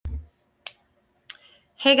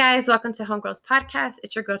Hey guys, welcome to Homegirls Podcast.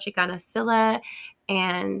 It's your girl Chicana Scylla,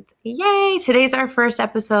 and yay, today's our first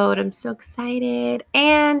episode. I'm so excited.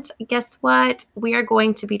 And guess what? We are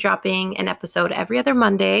going to be dropping an episode every other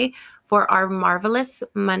Monday for our Marvelous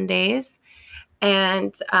Mondays.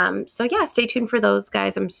 And so yeah, stay tuned for those,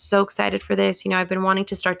 guys. I'm so excited for this. I've been wanting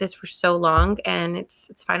to start this for so long, and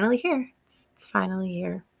it's finally here. It's finally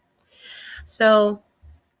here. So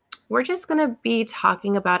we're just going to be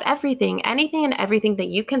talking about anything and everything that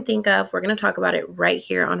you can think of. We're going to talk about it right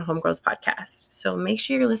here on Homegirls Podcast. So make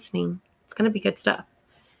sure you're listening. It's going to be good stuff.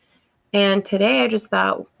 And today I just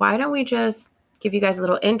thought, why don't we just give you guys a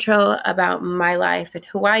little intro about my life and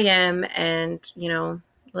who I am and,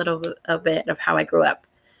 a bit of how I grew up.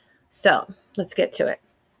 So let's get to it.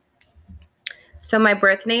 So my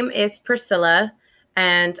birth name is Priscilla.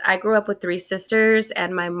 And I grew up with 3 sisters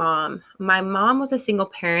and my mom. My mom was a single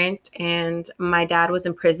parent and my dad was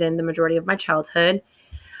in prison the majority of my childhood.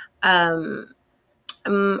 I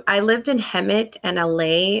lived in Hemet and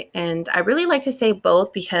LA, and I really like to say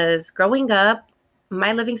both because growing up,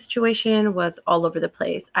 my living situation was all over the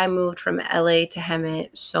place. I moved from LA to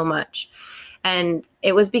Hemet so much. And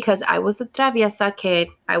it was because I was the traviesa kid.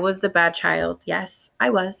 I was the bad child. Yes,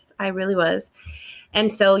 I was. I really was.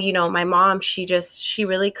 And so, my mom, she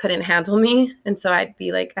really couldn't handle me. And so I'd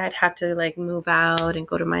have to move out and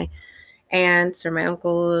go to my aunts or my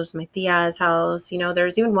uncles, my tia's house. There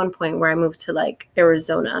was even one point where I moved to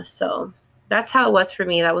Arizona. So that's how it was for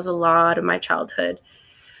me. That was a lot of my childhood.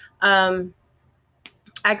 I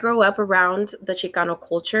grew up around the Chicano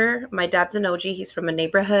culture. My dad's an OG. He's from a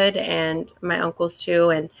neighborhood, and my uncles too.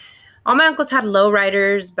 And all my uncles had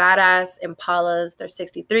lowriders, badass Impalas. They're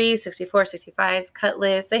 63, 64, 65s,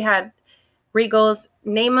 Cutlass. They had Regals.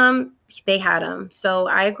 Name them, they had them. So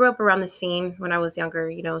I grew up around the scene when I was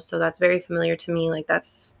younger, so that's very familiar to me.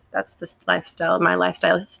 That's this lifestyle. My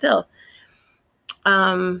lifestyle is still.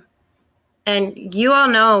 And you all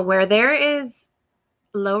know where there is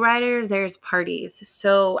lowriders, there's parties.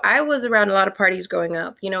 So I was around a lot of parties growing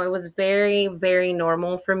up. It was very, very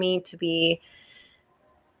normal for me to be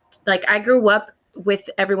I grew up with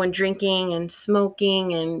everyone drinking and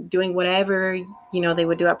smoking and doing whatever, they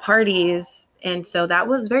would do at parties. And so that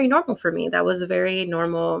was very normal for me. That was very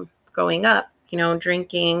normal growing up,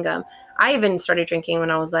 drinking. I even started drinking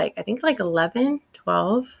when I was I think 11,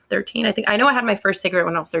 12, 13. I know I had my first cigarette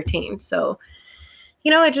when I was 13. So,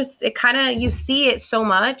 it kind of, you see it so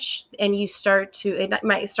much and it starts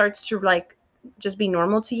to just be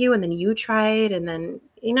normal to you. And then you try it. And then,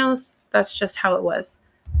 that's just how it was.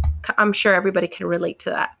 I'm sure everybody can relate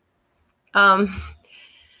to that.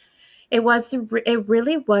 It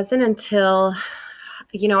really wasn't until,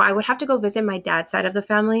 I would have to go visit my dad's side of the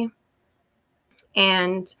family.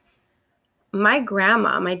 And my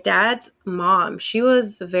grandma, my dad's mom, she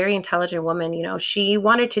was a very intelligent woman. She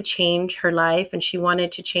wanted to change her life and she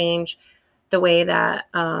wanted to change the way that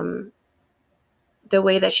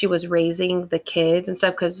she was raising the kids and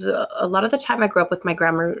stuff. Because a lot of the time I grew up with my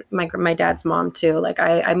grandma, my dad's mom too.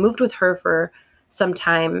 I moved with her for some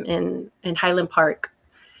time in Highland Park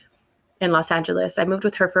in Los Angeles. I moved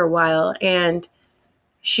with her for a while, and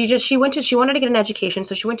she wanted to get an education.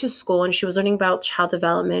 So she went to school and she was learning about child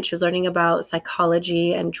development. She was learning about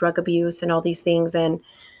psychology and drug abuse and all these things. And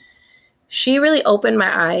she really opened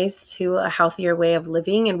my eyes to a healthier way of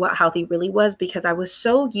living and what healthy really was, because I was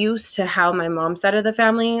so used to how my mom's side of the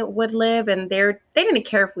family would live. And they didn't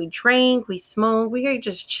care if we drank, we smoked, we could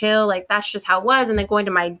just chill. That's just how it was. And then going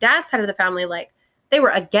to my dad's side of the family, they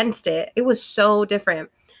were against it. It was so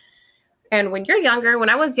different. And when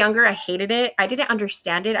I was younger, I hated it. I didn't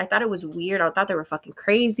understand it. I thought it was weird. I thought they were fucking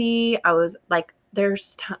crazy. I was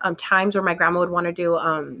there's times where my grandma would want to do,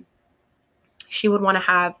 she would want to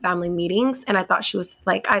have family meetings. And I thought she was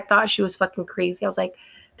fucking crazy. I was like,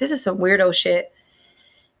 this is some weirdo shit.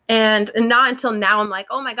 And not until now, I'm like,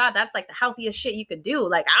 oh my God, that's the healthiest shit you could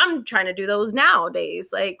do. I'm trying to do those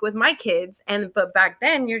nowadays, with my kids. But back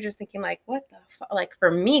then you're just thinking what the fuck?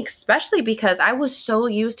 For me, especially because I was so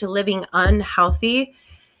used to living unhealthy,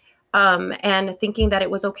 and thinking that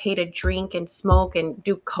it was okay to drink and smoke and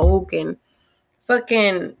do coke and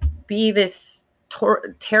fucking be this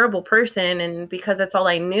terrible person. And because that's all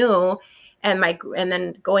I knew. And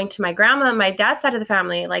then going to my grandma, my dad's side of the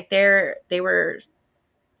family, they were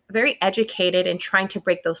very educated in trying to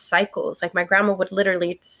break those cycles. My grandma would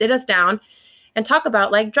literally sit us down and talk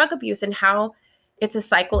about drug abuse and how it's a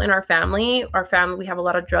cycle in our family. We have a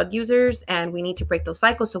lot of drug users and we need to break those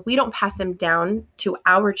cycles so we don't pass them down to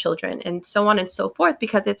our children, and so on and so forth,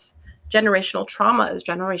 because it's generational traumas,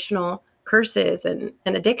 generational curses and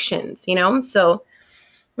addictions, so,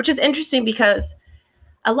 which is interesting because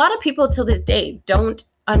A lot of people till this day don't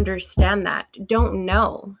understand that, don't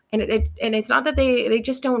know. And it's not that they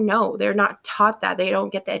just don't know. They're not taught that. They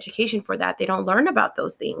don't get the education for that. They don't learn about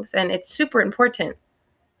those things. And it's super important.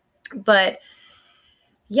 But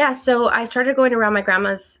yeah, so I started going around my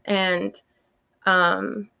grandma's, and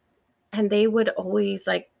they would always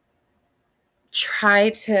like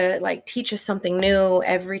try to like teach us something new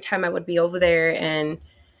every time I would be over there, and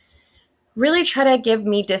really try to give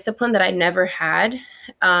me discipline that I never had.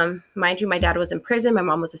 Mind you, my dad was in prison. My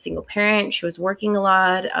mom was a single parent. She was working a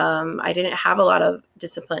lot. I didn't have a lot of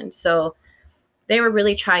discipline. So they were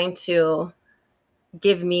really trying to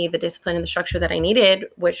give me the discipline and the structure that I needed,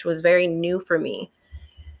 which was very new for me.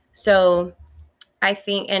 So I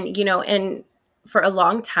think, and for a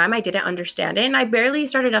long time, I didn't understand it. And I barely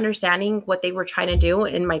started understanding what they were trying to do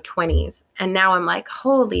in my 20s. And now I'm like,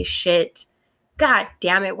 holy shit. God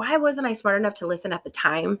damn it. Why wasn't I smart enough to listen at the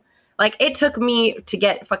time? Like, it took me to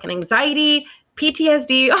get fucking anxiety,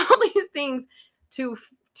 PTSD, all these things to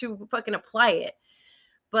fucking apply it.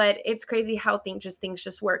 But it's crazy how things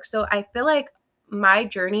just work. So I feel like my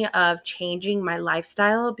journey of changing my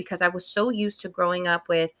lifestyle, because I was so used to growing up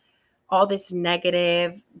with all this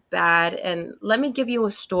negative, bad, and let me give you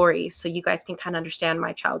a story so you guys can kind of understand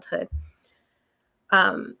my childhood.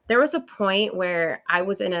 There was a point where I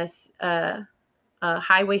was in a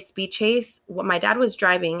highway speed chase. What my dad was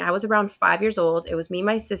driving, I was around 5 years old. It was me,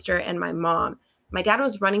 my sister, and my mom. My dad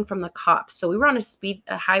was running from the cops. So we were on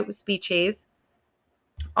a high speed chase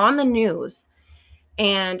on the news.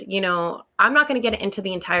 And, I'm not going to get into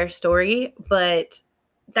the entire story, but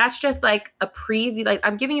that's just like a preview. Like,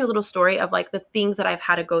 I'm giving you a little story of like the things that I've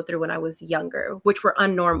had to go through when I was younger, which were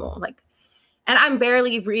unnormal. Like, and I'm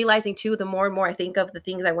barely realizing too, the more and more I think of the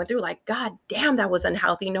things I went through, like, God damn, that was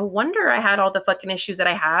unhealthy. No wonder I had all the fucking issues that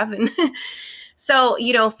I have. And so,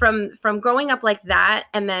 from growing up like that,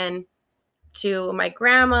 and then to my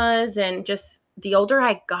grandma's, and just the older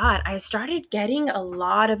I got, I started getting a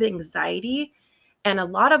lot of anxiety. And a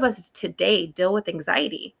lot of us today deal with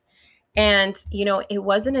anxiety. And, it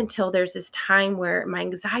wasn't until there's this time where my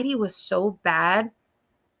anxiety was so bad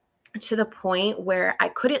to the point where I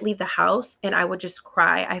couldn't leave the house and I would just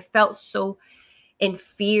cry. I felt so in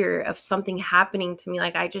fear of something happening to me.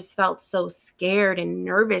 Like, I just felt so scared and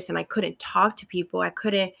nervous, and I couldn't talk to people. I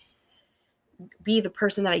couldn't be the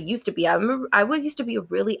person that I used to be. I remember used to be a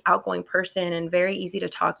really outgoing person and very easy to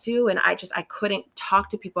talk to. And I couldn't talk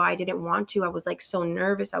to people. I didn't want to. I was like so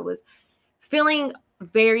nervous. I was feeling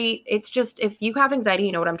it's just, if you have anxiety,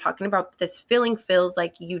 you know what I'm talking about. This feeling feels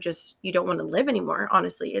like you don't want to live anymore.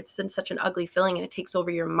 Honestly, it's such an ugly feeling, and it takes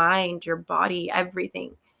over your mind, your body,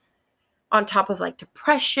 everything, on top of like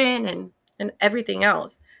depression and everything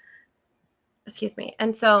else. Excuse me.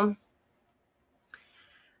 And so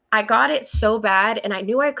I got it so bad, and I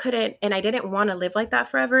knew I couldn't, and I didn't want to live like that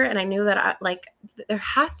forever. And I knew that there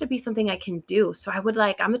has to be something I can do. So I'm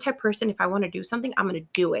the type of person, if I want to do something, I'm going to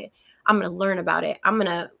do it. I'm going to learn about it. I'm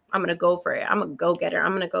going to go for it. I'm a go-getter.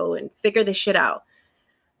 I'm going to go and figure this shit out.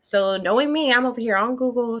 So knowing me, I'm over here on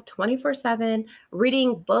Google 24/7,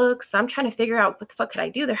 reading books. I'm trying to figure out what the fuck could I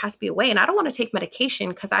do? There has to be a way. And I don't want to take medication,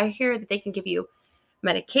 because I hear that they can give you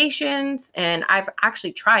medications. And I've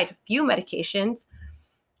actually tried a few medications,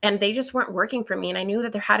 and they just weren't working for me. And I knew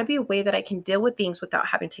that there had to be a way that I can deal with things without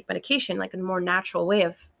having to take medication, like a more natural way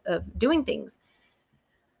of doing things.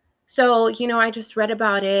 So, I just read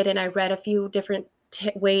about it, and I read a few different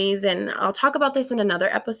ways, and I'll talk about this in another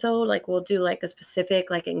episode. Like, we'll do like a specific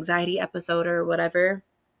like anxiety episode or whatever,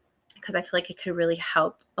 because I feel like it could really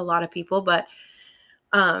help a lot of people. But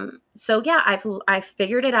so yeah, I've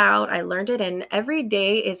figured it out. I learned it, and every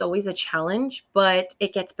day is always a challenge, but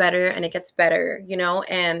it gets better and it gets better,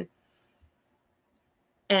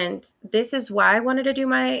 and this is why I wanted to do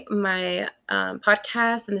my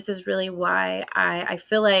podcast, and this is really why I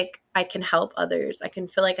feel like I can help others. I can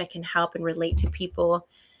feel like I can help and relate to people,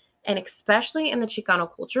 and especially in the Chicano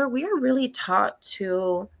culture, we are really taught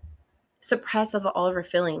to suppress of all of our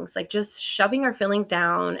feelings, like just shoving our feelings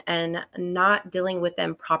down and not dealing with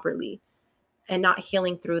them properly, and not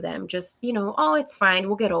healing through them. Just, oh, it's fine,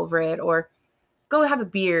 we'll get over it, or go have a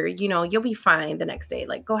beer, you'll be fine the next day.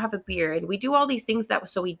 Like, go have a beer. And we do all these things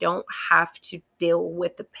so we don't have to deal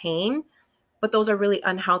with the pain, but those are really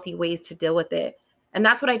unhealthy ways to deal with it. And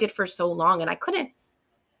that's what I did for so long. And I couldn't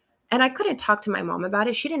talk to my mom about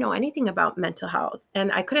it. She didn't know anything about mental health.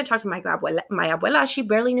 And I couldn't talk to my abuela. My abuela, she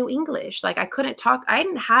barely knew English. Like, I couldn't talk. I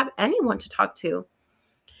didn't have anyone to talk to.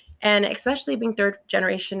 And especially being third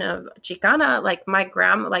generation of Chicana, like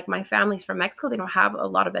my family's from Mexico, they don't have a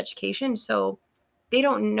lot of education. So they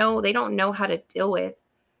don't know how to deal with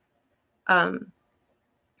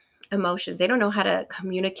emotions. They don't know how to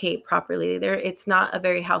communicate properly. It's not a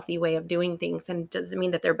very healthy way of doing things, and it doesn't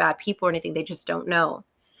mean that they're bad people or anything. They just don't know.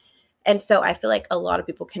 And so I feel like a lot of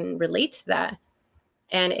people can relate to that.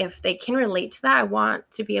 And if they can relate to that, I want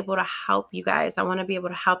to be able to help you guys. I want to be able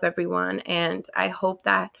to help everyone. And I hope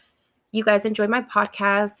that you guys enjoy my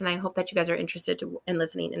podcast. And I hope that you guys are interested in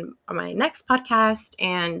listening in my next podcast.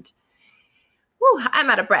 And whew, I'm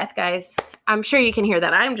out of breath, guys. I'm sure you can hear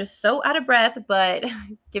that. I'm just so out of breath, but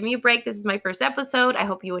give me a break. This is my first episode. I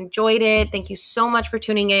hope you enjoyed it. Thank you so much for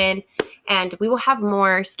tuning in. And we will have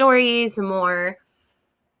more stories, more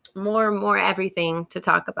everything to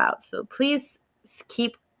talk about. So please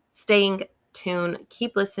keep staying tuned,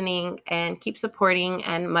 keep listening, and keep supporting,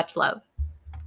 and much love.